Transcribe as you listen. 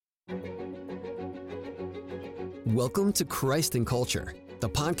Welcome to Christ and Culture, the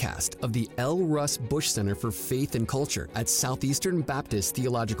podcast of the L. Russ Bush Center for Faith and Culture at Southeastern Baptist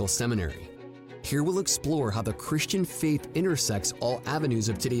Theological Seminary. Here we'll explore how the Christian faith intersects all avenues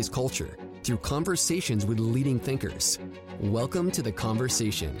of today's culture through conversations with leading thinkers. Welcome to The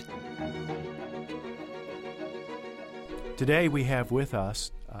Conversation. Today we have with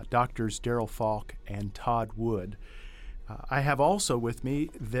us Doctors Darrel Falk and Todd Wood. I have also with me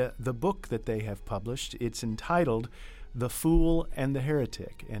the book that they have published. It's entitled The Fool and the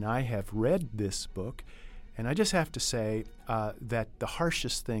Heretic, and I have read this book, and I just have to say that the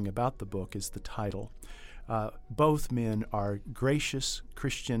harshest thing about the book is the title. Both men are gracious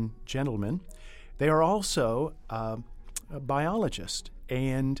Christian gentlemen. They are also biologists,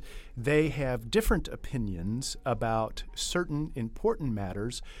 and they have different opinions about certain important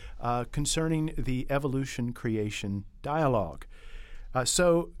matters concerning the evolution-creation dialogue.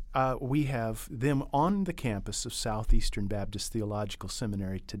 So we have them on the campus of Southeastern Baptist Theological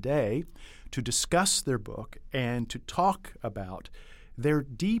Seminary today to discuss their book and to talk about their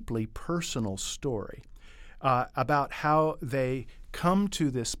deeply personal story, about how they come to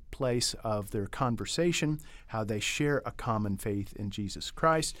this place of their conversation, how they share a common faith in Jesus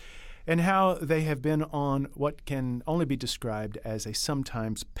Christ, and how they have been on what can only be described as a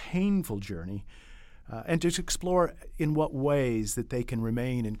sometimes painful journey, and to explore in what ways that they can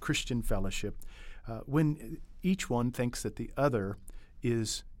remain in Christian fellowship when each one thinks that the other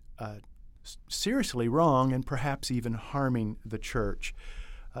is seriously wrong and perhaps even harming the church.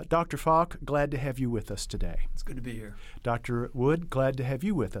 Dr. Falk, glad to have you with us today. It's good to be here. Dr. Wood, glad to have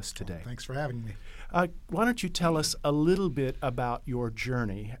you with us today. Well, thanks for having me. Why don't you tell us a little bit about your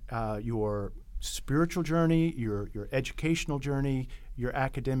journey, your spiritual journey, your educational journey, your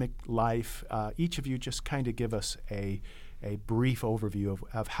academic life. Each of you just kind of give us a brief overview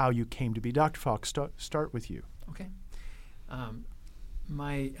of how you came to be. Dr. Falk, start with you. Okay.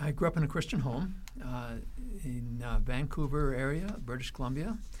 I grew up in a Christian home in Vancouver area, British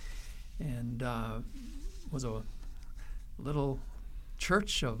Columbia, and was a little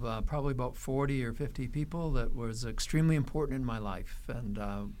church of probably about 40 or 50 people that was extremely important in my life,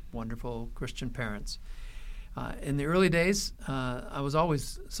 and wonderful Christian parents. In the early days, I was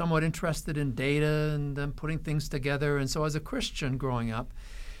always somewhat interested in data and putting things together, and so as a Christian growing up,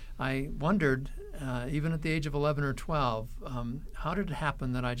 I wondered, even at the age of 11 or 12, how did it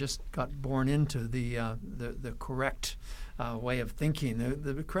happen that I just got born into the correct way of thinking,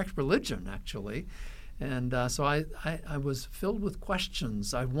 the correct religion, actually? And so I was filled with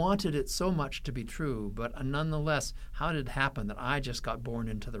questions. I wanted it so much to be true, but nonetheless, how did it happen that I just got born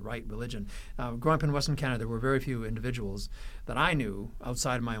into the right religion? Growing up in Western Canada, there were very few individuals that I knew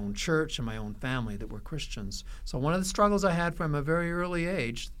outside of my own church and my own family that were Christians. So one of the struggles I had from a very early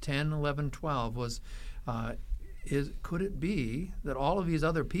age, 10, 11, 12, was could it be that all of these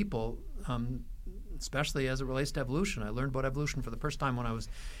other people, especially as it relates to evolution, I learned about evolution for the first time when I was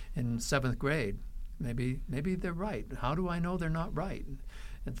in 7th grade. Maybe they're right. How do I know they're not right?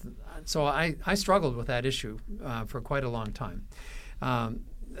 So I struggled with that issue for quite a long time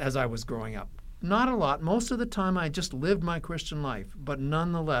as I was growing up. Not a lot. Most of the time I just lived my Christian life, but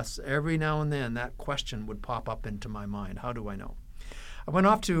nonetheless, every now and then that question would pop up into my mind. How do I know? I went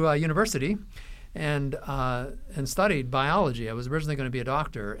off to university and studied biology. I was originally going to be a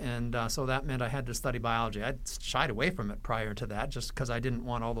doctor, and so that meant I had to study biology. I shied away from it prior to that just because I didn't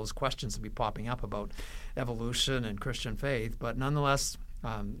want all those questions to be popping up about evolution and Christian faith. But nonetheless,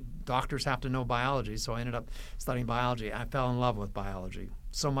 doctors have to know biology, so I ended up studying biology. I fell in love with biology,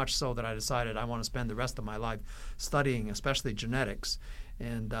 so much so that I decided I want to spend the rest of my life studying, especially genetics,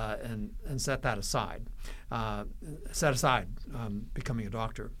 and set that aside. Becoming a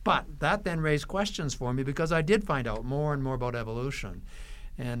doctor. But that then raised questions for me because I did find out more and more about evolution.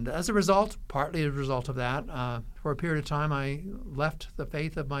 And as a result, partly as a result of that, for a period of time I left the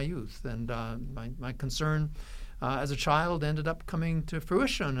faith of my youth. And my concern as a child ended up coming to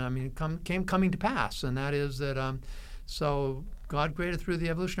fruition. I mean, coming to pass. And that is that, so God created through the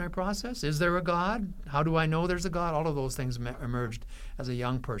evolutionary process. Is there a God? How do I know there's a God? All of those things emerged as a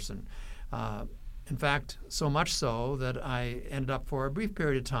young person. In fact, so much so that I ended up for a brief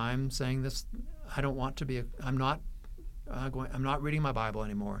period of time saying this, I don't want to be, I'm not reading my Bible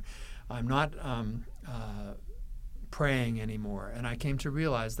anymore. I'm not praying anymore. And I came to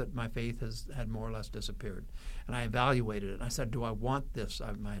realize that my faith had more or less disappeared. And I evaluated it. I said, do I want this?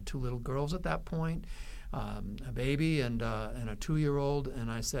 I had 2 little girls at that point, a baby and a 2-year-old.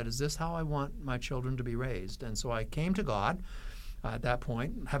 And I said, is this how I want my children to be raised? And so I came to God at that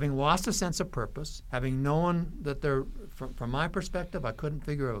point, having lost a sense of purpose, having known that from my perspective, I couldn't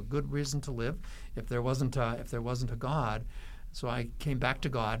figure out a good reason to live if there wasn't a God. So I came back to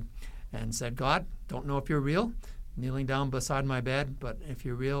God and said, God, don't know if you're real, kneeling down beside my bed, but if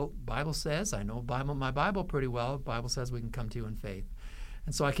you're real, Bible says, I know my Bible pretty well, Bible says we can come to you in faith.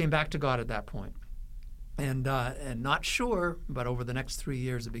 And so I came back to God at that point. And not sure, but over the next 3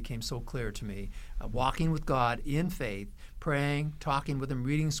 years, it became so clear to me, walking with God in faith, praying, talking with Him,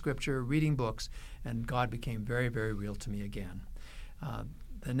 reading Scripture, reading books, and God became very, very real to me again.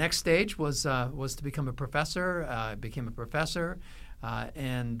 The next stage was to become a professor. I became a professor,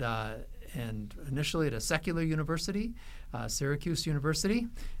 and initially at a secular university, Syracuse University,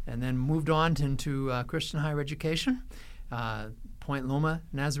 and then moved on into Christian higher education. Point Loma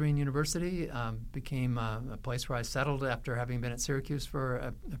Nazarene University became a place where I settled after having been at Syracuse for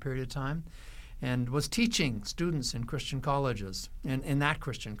a period of time, and was teaching students in Christian colleges, in that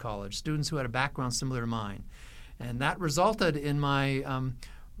Christian college, students who had a background similar to mine. And that resulted in my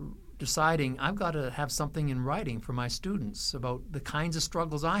deciding I've got to have something in writing for my students about the kinds of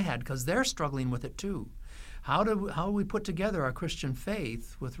struggles I had, because they're struggling with it too. How do we put together our Christian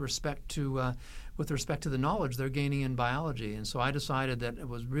faith with respect to the knowledge they're gaining in biology? And so I decided that it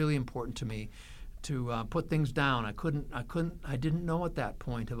was really important to me to put things down. I didn't know at that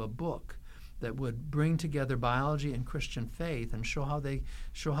point of a book that would bring together biology and Christian faith and show how they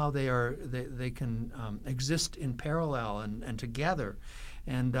can exist in parallel and together.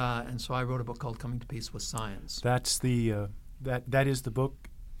 And so I wrote a book called Coming to Peace with Science. That's that is the book.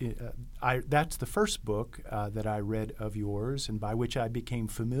 That's the first book that I read of yours, and by which I became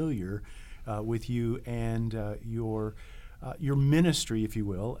familiar with you and your ministry, if you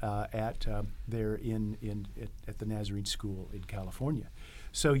will, at there at the Nazarene School in California.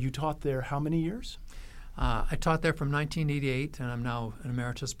 So you taught there how many years? I taught there from 1988, and I'm now an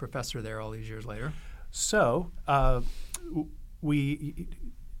emeritus professor there all these years later. So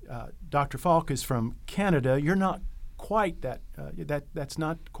Dr. Falk is from Canada. You're not quite that. That's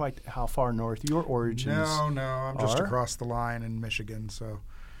not quite how far north your origins are. No, I'm just across the line in Michigan. So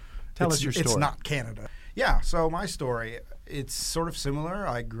tell us your story. It's not Canada. Yeah. So my story, it's sort of similar.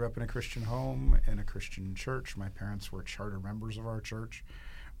 I grew up in a Christian home in a Christian church. My parents were charter members of our church.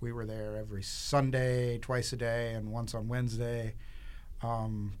 We were there every Sunday, twice a day, and once on Wednesday.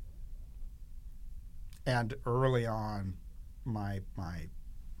 And early on, my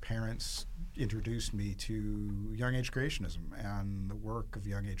parents introduced me to young age creationism and the work of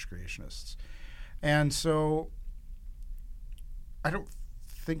young age creationists. And so I don't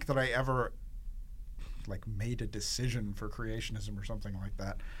think that I ever made a decision for creationism or something like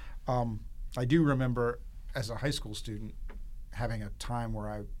that. I do remember as a high school student having a time where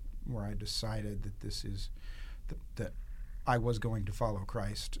I decided that that I was going to follow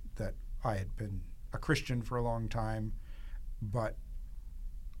Christ, that I had been a Christian for a long time, but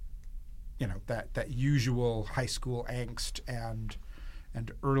that usual high school angst and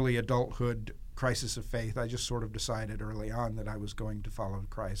early adulthood crisis of faith. I just sort of decided early on that I was going to follow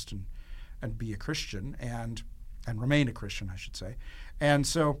Christ and be a Christian and remain a Christian, I should say. And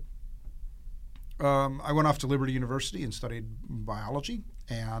so I went off to Liberty University and studied biology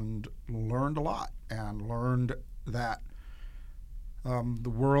and learned a lot, and learned that the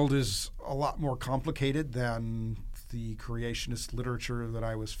world is a lot more complicated than the creationist literature that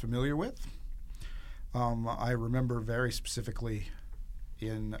I was familiar with. I remember very specifically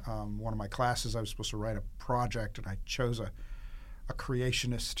in one of my classes I was supposed to write a project, and I chose a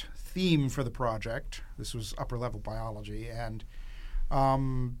creationist theme for the project. This was upper-level biology, and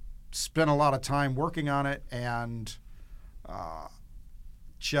spent a lot of time working on it, and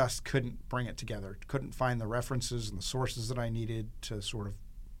just couldn't bring it together. Couldn't find the references and the sources that I needed to sort of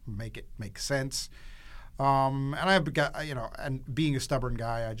make it make sense. And I got, and being a stubborn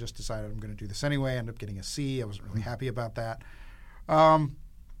guy, I just decided I'm going to do this anyway. I ended up getting a C. I wasn't really happy about that.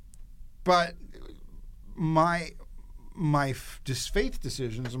 But my faith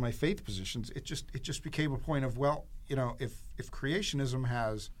decisions and my faith positions, it just became a point of, if creationism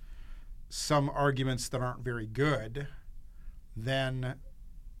has some arguments that aren't very good, then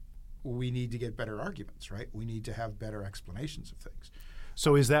we need to get better arguments, right? We need to have better explanations of things.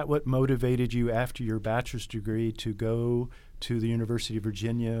 So is that what motivated you after your bachelor's degree to go to the University of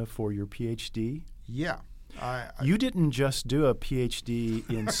Virginia for your PhD? Yeah. You didn't just do a PhD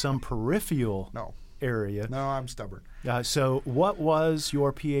in some peripheral area. No, I'm stubborn. So what was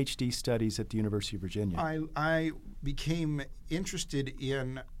your PhD studies at the University of Virginia? I became interested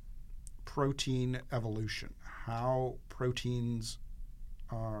in protein evolution, how proteins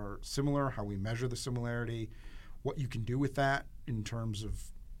are similar, how we measure the similarity, what you can do with that, in terms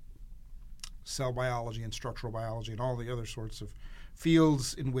of cell biology and structural biology and all the other sorts of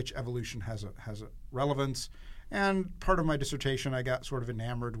fields in which evolution has a relevance. And part of my dissertation, I got sort of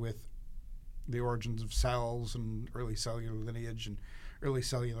enamored with the origins of cells and early cellular lineage and early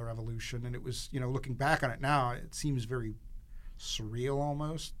cellular evolution. And it was, looking back on it now, it seems very surreal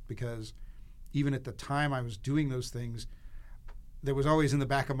almost, because even at the time I was doing those things, there was always in the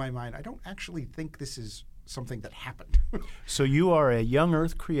back of my mind, I don't actually think this is something that happened. So you are a young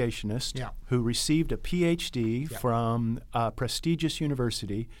Earth creationist Yeah. who received a PhD Yeah. from a prestigious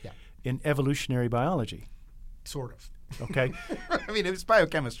university in evolutionary biology. Sort of. Okay. I mean, it was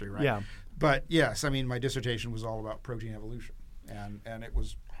biochemistry, right? Yeah. But yes, I mean, my dissertation was all about protein evolution, and it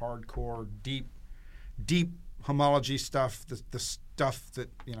was hardcore, deep homology stuff, the stuff that,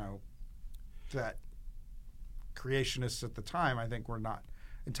 that creationists at the time, I think, were not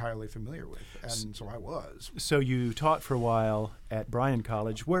entirely familiar with, and so I was. So you taught for a while at Bryan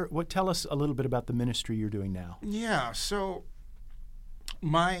College. Tell us a little bit about the ministry you're doing now. Yeah, so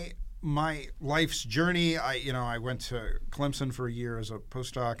my life's journey, I went to Clemson for a year as a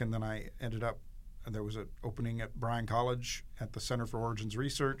postdoc, and then I ended up, there was an opening at Bryan College at the Center for Origins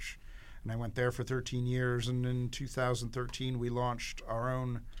Research, and I went there for 13 years, and in 2013 we launched our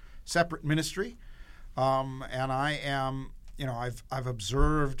own separate ministry, and I am, I've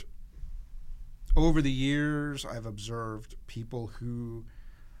observed over the years, I've observed people who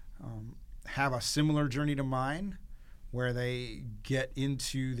have a similar journey to mine, where they get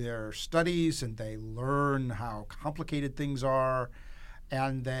into their studies and they learn how complicated things are,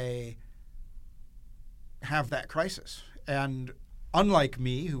 and they have that crisis. And unlike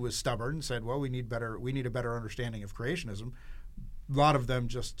me, who was stubborn and said, well, we need a better understanding of creationism, a lot of them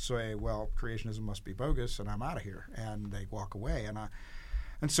just say, well, creationism must be bogus and I'm out of here, and they walk away.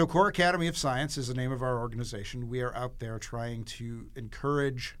 And so Core Academy of Science is the name of our organization. We are out there trying to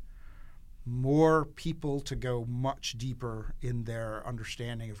encourage more people to go much deeper in their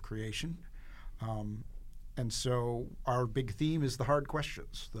understanding of creation. And so our big theme is the hard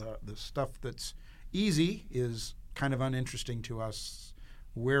questions. The stuff that's easy is kind of uninteresting to us.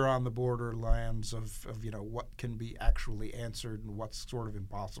 We're on the borderlands of what can be actually answered and what's sort of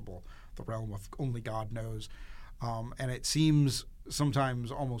impossible, the realm of only God knows. And it seems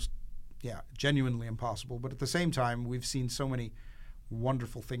sometimes almost, genuinely impossible. But at the same time, we've seen so many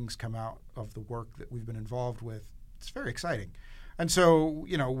wonderful things come out of the work that we've been involved with. It's very exciting. And so,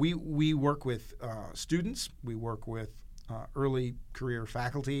 we work with students. We work with early career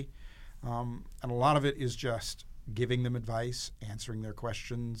faculty. And a lot of it is just giving them advice, answering their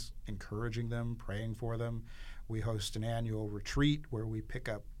questions, encouraging them, praying for them. We host an annual retreat where we pick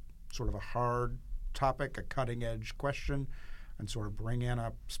up sort of a hard topic, a cutting-edge question, and sort of bring in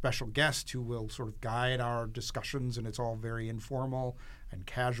a special guest who will sort of guide our discussions, and it's all very informal and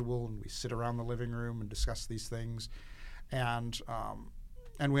casual, and we sit around the living room and discuss these things. And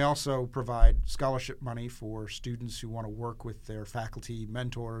we also provide scholarship money for students who want to work with their faculty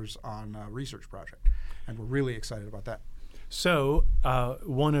mentors on a research project, and we're really excited about that. So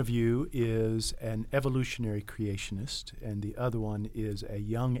one of you is an evolutionary creationist, and the other one is a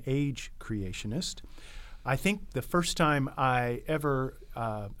young age creationist. I think the first time I ever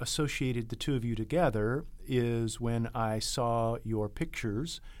associated the two of you together is when I saw your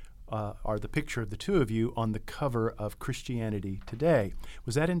pictures, or the picture of the two of you on the cover of Christianity Today.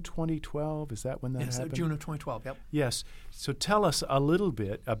 Was that in 2012? Is that when that happened? Yes, June of 2012, yep. Yes. So tell us a little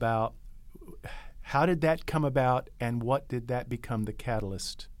bit about how did that come about, and what did that become the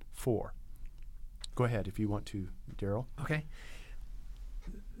catalyst for? Go ahead if you want to, Darrel. Okay.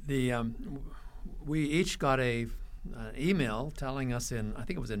 We each got an email telling us I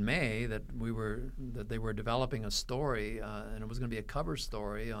think it was in May, that they were developing a story, and it was going to be a cover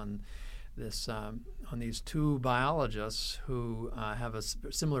story on these two biologists who have a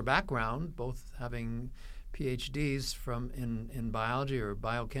similar background, both having PhDs in biology or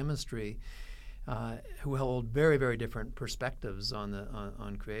biochemistry, who hold very, very different perspectives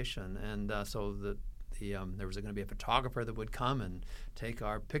on creation, and so there was going to be a photographer that would come and take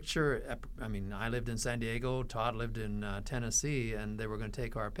our picture. I mean, I lived in San Diego, Todd lived in Tennessee, and they were going to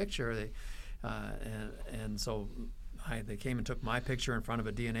take our picture. So they came and took my picture in front of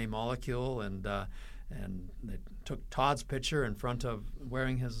a DNA molecule, and they took Todd's picture in front of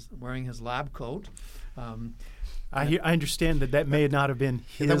wearing his lab coat. I understand that may not have been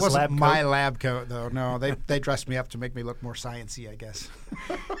his lab coat. That wasn't my coat. lab coat, though. No, they dressed me up to make me look more science-y, I guess.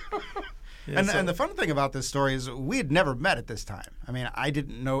 And the fun thing about this story is we had never met at this time. I mean, I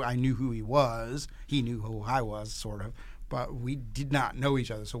didn't know. I knew who he was. He knew who I was, sort of. But we did not know each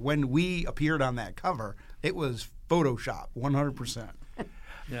other. So when we appeared on that cover, it was Photoshop, 100%.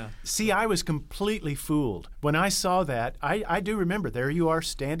 Yeah. See, I was completely fooled. When I saw that, I do remember there you are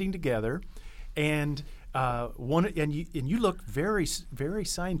standing together, and you look very, very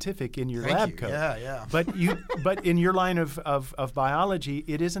scientific in your Thank lab you. coat. Yeah. But in your line of biology,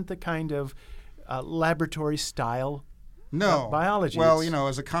 it isn't the kind of laboratory style biology. Well,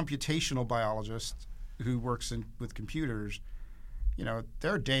 as a computational biologist who works with computers,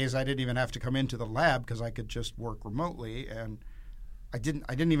 there are days I didn't even have to come into the lab because I could just work remotely, and I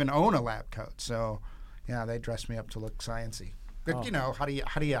didn't even own a lab coat. So, they dressed me up to look sciencey. But how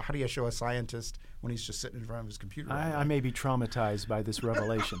do you show a scientist when he's just sitting in front of his computer? I may be traumatized by this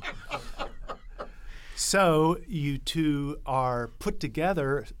revelation. So you two are put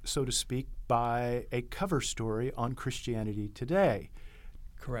together, so to speak, by a cover story on Christianity Today.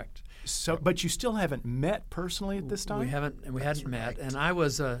 Correct. So, but you still haven't met personally at this time? We hadn't met, and I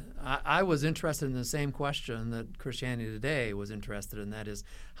was interested in the same question that Christianity Today was interested in. That is,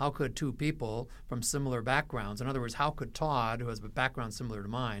 how could two people from similar backgrounds, in other words, how could Todd, who has a background similar to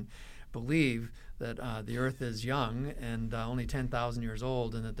mine, believe that the Earth is young and only 10,000 years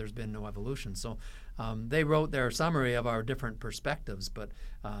old, and that there's been no evolution? So they wrote their summary of our different perspectives, but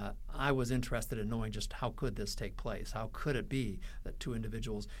I was interested in knowing just how could this take place? How could it be that two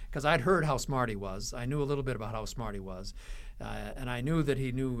individuals, because I'd heard how smart he was. I knew a little bit about how smart he was, and I knew that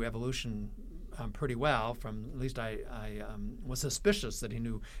he knew evolution pretty well. At least I was suspicious that he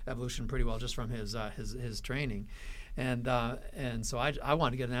knew evolution pretty well just from his training, and so I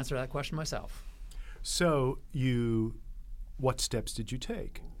wanted to get an answer to that question myself. So what steps did you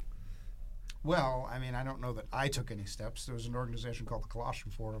take? Well, I don't know that I took any steps. There was an organization called the Colossian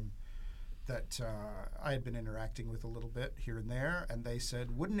Forum that I had been interacting with a little bit here and there, and they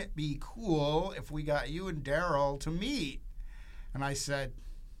said, wouldn't it be cool if we got you and Darrel to meet? And I said,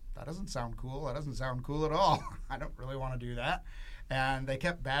 that doesn't sound cool. That doesn't sound cool at all. I don't really want to do that. And they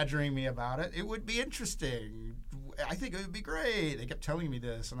kept badgering me about it. It would be interesting. I think it would be great. They kept telling me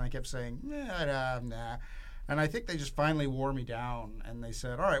this, and I kept saying, nah. And I think they just finally wore me down, and they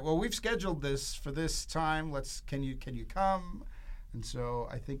said, all right, well, we've scheduled this for this time. Can you come? And so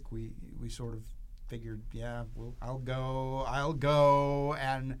I think we sort of figured, I'll go,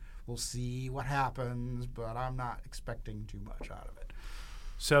 and we'll see what happens, but I'm not expecting too much out of it.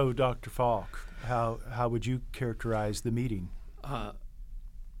 So, Dr. Falk, how would you characterize the meeting?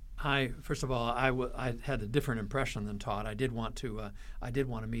 First of all, I had a different impression than Todd. I did want to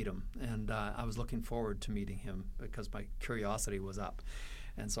meet him, and I was looking forward to meeting him because my curiosity was up,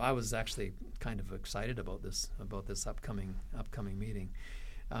 and so I was actually kind of excited about this upcoming meeting.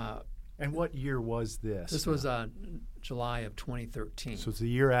 And what year was this? This was July of 2013. So it's the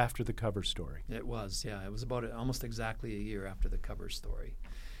year after the cover story. It was, yeah. It was about almost exactly a year after the cover story.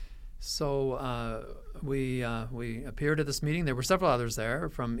 So we appeared at this meeting. There were several others there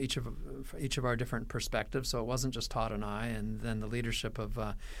from each of our different perspectives. So it wasn't just Todd and I, and then the leadership of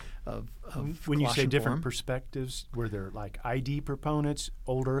when you say different Forum. Perspectives, were there like ID proponents,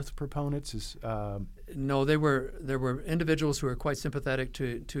 old Earth proponents? No, there were individuals who were quite sympathetic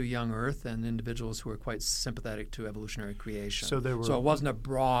to young Earth, and individuals who were quite sympathetic to evolutionary creation. So it wasn't a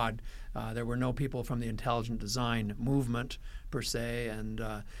broad. There were no people from the intelligent design movement per se,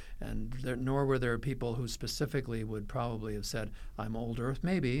 nor were there people who specifically would probably have said, "I'm old Earth,"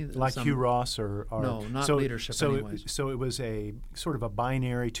 maybe. Like Hugh Ross or no, not leadership. Anyways. So it was a sort of a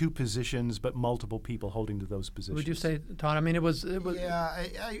binary, two positions, but multiple people holding to those positions. Would you say, Todd? It was. Yeah,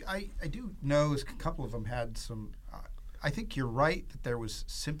 I do know a couple of them had some. I think you're right that there was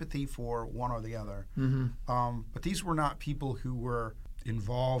sympathy for one or the other, but these were not people who were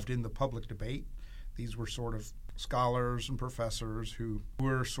involved in the public debate. These were sort of scholars and professors who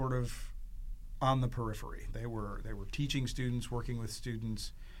were sort of on the periphery. They were teaching students, working with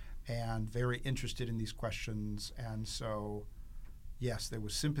students, and very interested in these questions. And so, yes, there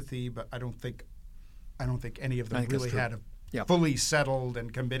was sympathy, but I don't think any of them really had fully settled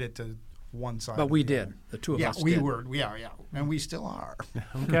and committed to one side. But we did. The two of us did. We were. Yeah, and we still are.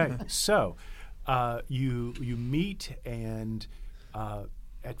 Okay, so you meet and.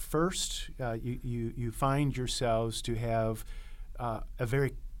 At first, you find yourselves to have a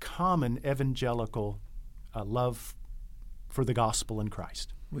very common evangelical love for the gospel in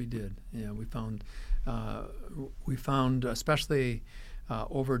Christ. We did. Yeah, we found especially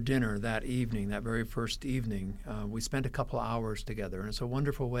over dinner that evening, that very first evening, we spent a couple of hours together, and it's a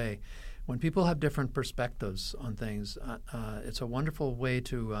wonderful way. When people have different perspectives on things, it's a wonderful way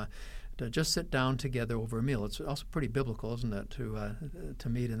to just sit down together over a meal. It's also pretty biblical, isn't it, to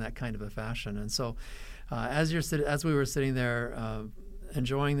meet in that kind of a fashion? And so, as we were sitting there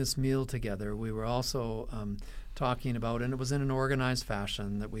enjoying this meal together, we were also talking about, and it was in an organized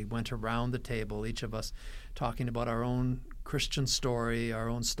fashion that we went around the table, each of us talking about our own Christian story, our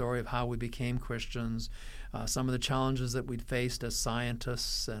own story of how we became Christians, some of the challenges that we'd faced as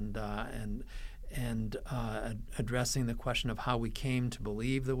scientists, and addressing the question of how we came to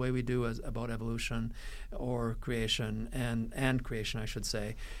believe the way we do about evolution or creation and creation, I should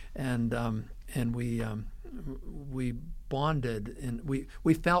say, and we bonded, and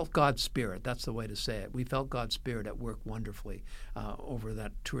we felt God's Spirit. That's the way to say it. We felt God's Spirit at work wonderfully over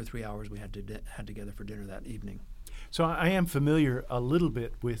that 2 or 3 hours we had together for dinner that evening. So I am familiar a little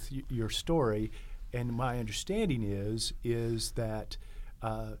bit with your story, and my understanding is that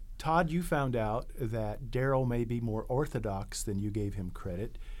Todd, you found out that Darrel may be more orthodox than you gave him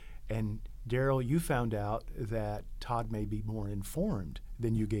credit, and Darrel, you found out that Todd may be more informed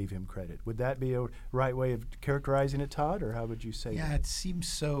than you gave him credit. Would that be a right way of characterizing it, Todd, or how would you say that? Yeah, it seems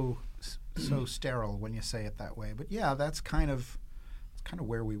so sterile when you say it that way. But yeah, that's kind of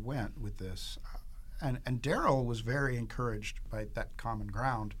where we went with this. And Darrel was very encouraged by that common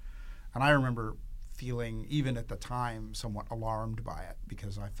ground. And I remember feeling, even at the time, somewhat alarmed by it,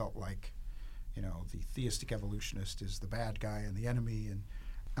 because I felt like, the theistic evolutionist is the bad guy and the enemy, and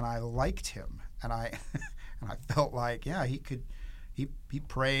I liked him, and I felt like, yeah, he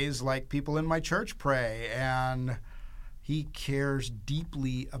prays like people in my church pray, and he cares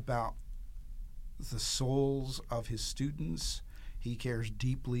deeply about the souls of his students. He cares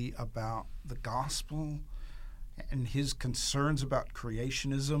deeply about the gospel, and his concerns about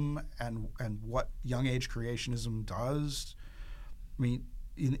creationism and what young age creationism does. I mean,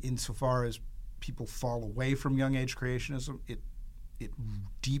 insofar as people fall away from young age creationism, it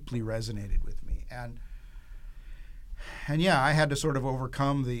deeply resonated with me, and yeah, I had to sort of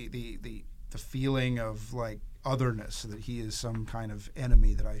overcome the feeling of like otherness, that he is some kind of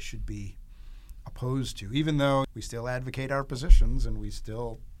enemy that I should be opposed to, even though we still advocate our positions and we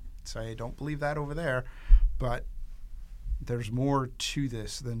still say don't believe that over there. But there's more to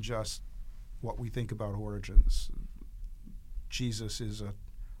this than just what we think about origins. Jesus is a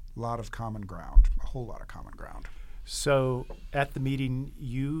lot of common ground, a whole lot of common ground. So at the meeting,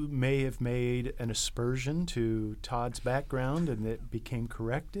 you may have made an aspersion to Todd's background, and it became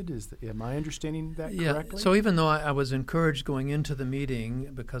corrected. Am I understanding that correctly? Yeah. So even though I was encouraged going into the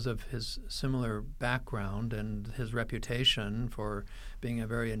meeting because of his similar background and his reputation for being a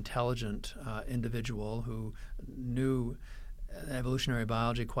very intelligent individual who knew evolutionary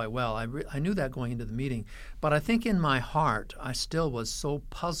biology quite well, I knew that going into the meeting. But I think in my heart, I still was so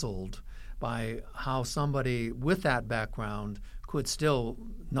puzzled by how somebody with that background could still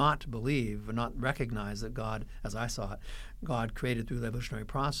not believe or not recognize that God, as I saw it, God created through the evolutionary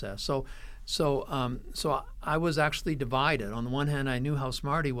process. So I was actually divided. On the one hand, I knew how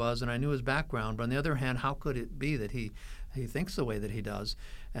smart he was and I knew his background, but on the other hand, how could it be that he thinks the way that he does?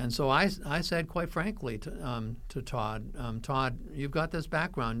 And so I said quite frankly to Todd, Todd, you've got this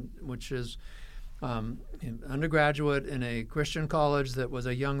background, which is undergraduate in a Christian college that was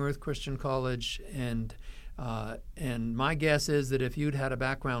a young earth Christian college, and my guess is that if you'd had a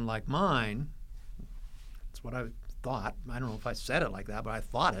background like mine, that's what I thought. I don't know if I said it like that, but I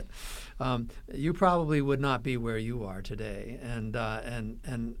thought it. You probably would not be where you are today, and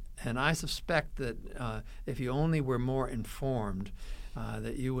I suspect that if you only were more informed,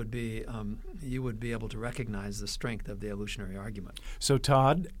 that you would be able to recognize the strength of the evolutionary argument. So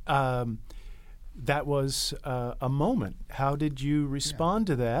Todd, that was a moment. How did you respond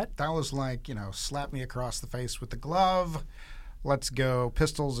to that? That was like, slap me across the face with the glove. Let's go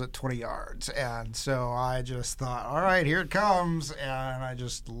pistols at 20 yards. And so I just thought, all right, here it comes. And I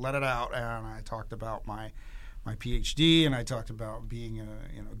just let it out. And I talked about my PhD, and I talked about being,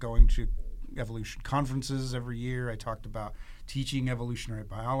 going to evolution conferences every year. I talked about teaching evolutionary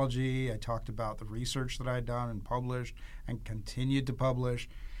biology. I talked about the research that I'd done and published and continued to publish.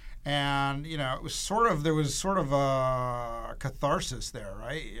 And, it was there was sort of a catharsis there,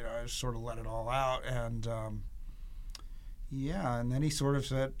 right? I just sort of let it all out. And, and then he sort of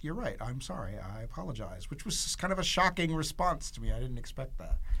said, you're right, I'm sorry, I apologize, which was kind of a shocking response to me. I didn't expect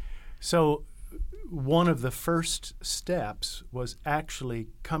that. So one of the first steps was actually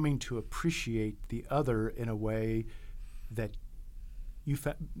coming to appreciate the other in a way that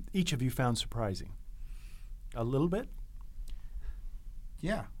each of you found surprising. A little bit?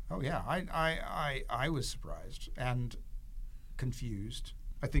 Yeah. Oh, yeah. I was surprised and confused.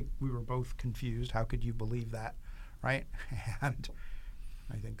 I think we were both confused. How could you believe that, right? And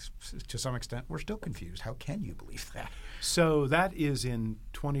I think to some extent we're still confused. How can you believe that? So that is in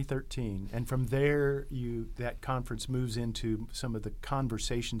 2013, and from there that conference moves into some of the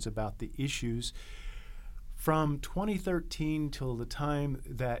conversations about the issues. From 2013 till the time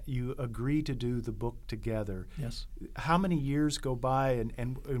that you agree to do the book together, Yes. how many years go by,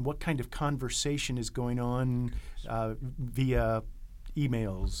 and what kind of conversation is going on via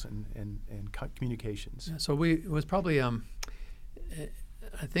emails and communications? Yeah, so it was probably, I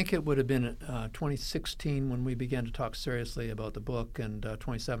think it would have been 2016 when we began to talk seriously about the book, and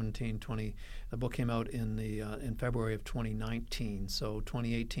 2017, the book came out in February of 2019. So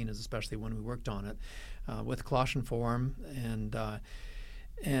 2018 is especially when we worked on it with Colossian Forum, and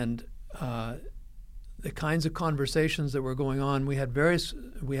the kinds of conversations that were going on. We had various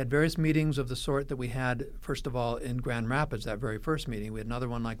meetings of the sort that we had, first of all, in Grand Rapids, that very first meeting. We had another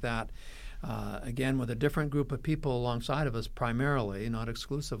one like that, again, with a different group of people alongside of us, primarily, not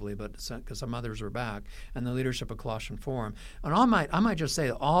exclusively, but because some others were back, and the leadership of Colossian Forum. And I might just say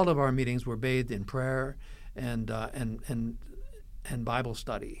that all of our meetings were bathed in prayer and Bible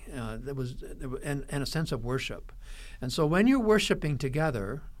study. And a sense of worship. And so when you're worshiping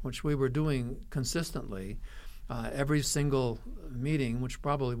together, which we were doing consistently, every single meeting, which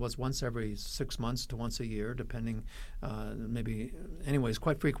probably was once every 6 months to once a year, depending,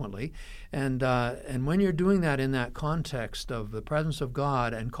 quite frequently. And when you're doing that in that context of the presence of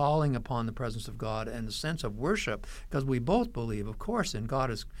God and calling upon the presence of God and the sense of worship, because we both believe, of course, in God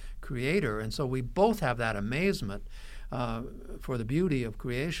as creator, and so we both have that amazement for the beauty of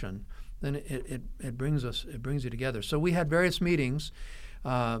creation, then it brings you together. So we had various meetings.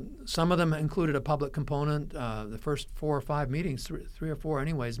 Some of them included a public component. The first 4 or 5 meetings, 3 or 4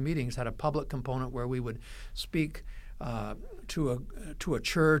 anyways, meetings had a public component where we would speak to a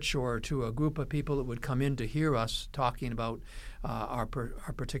church or to a group of people that would come in to hear us talking about our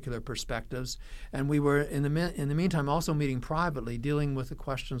particular perspectives. And we were in the meantime also meeting privately, dealing with the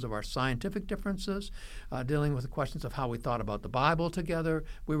questions of our scientific differences, dealing with the questions of how we thought about the Bible together.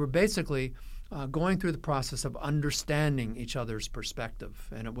 We were basically going through the process of understanding each other's perspective,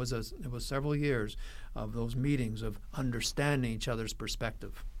 and it was several years of those meetings of understanding each other's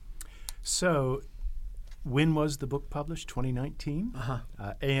perspective. So, when was the book published? 2019?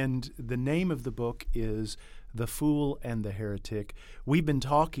 And the name of the book is The Fool and the Heretic. We've been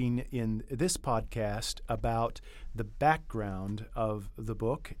talking in this podcast about the background of the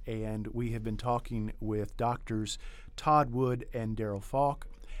book, and we have been talking with Doctors Todd Wood and Darrel Falk.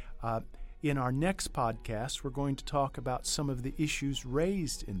 In our next podcast, we're going to talk about some of the issues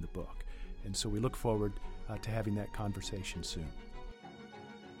raised in the book, and so we look forward to having that conversation soon.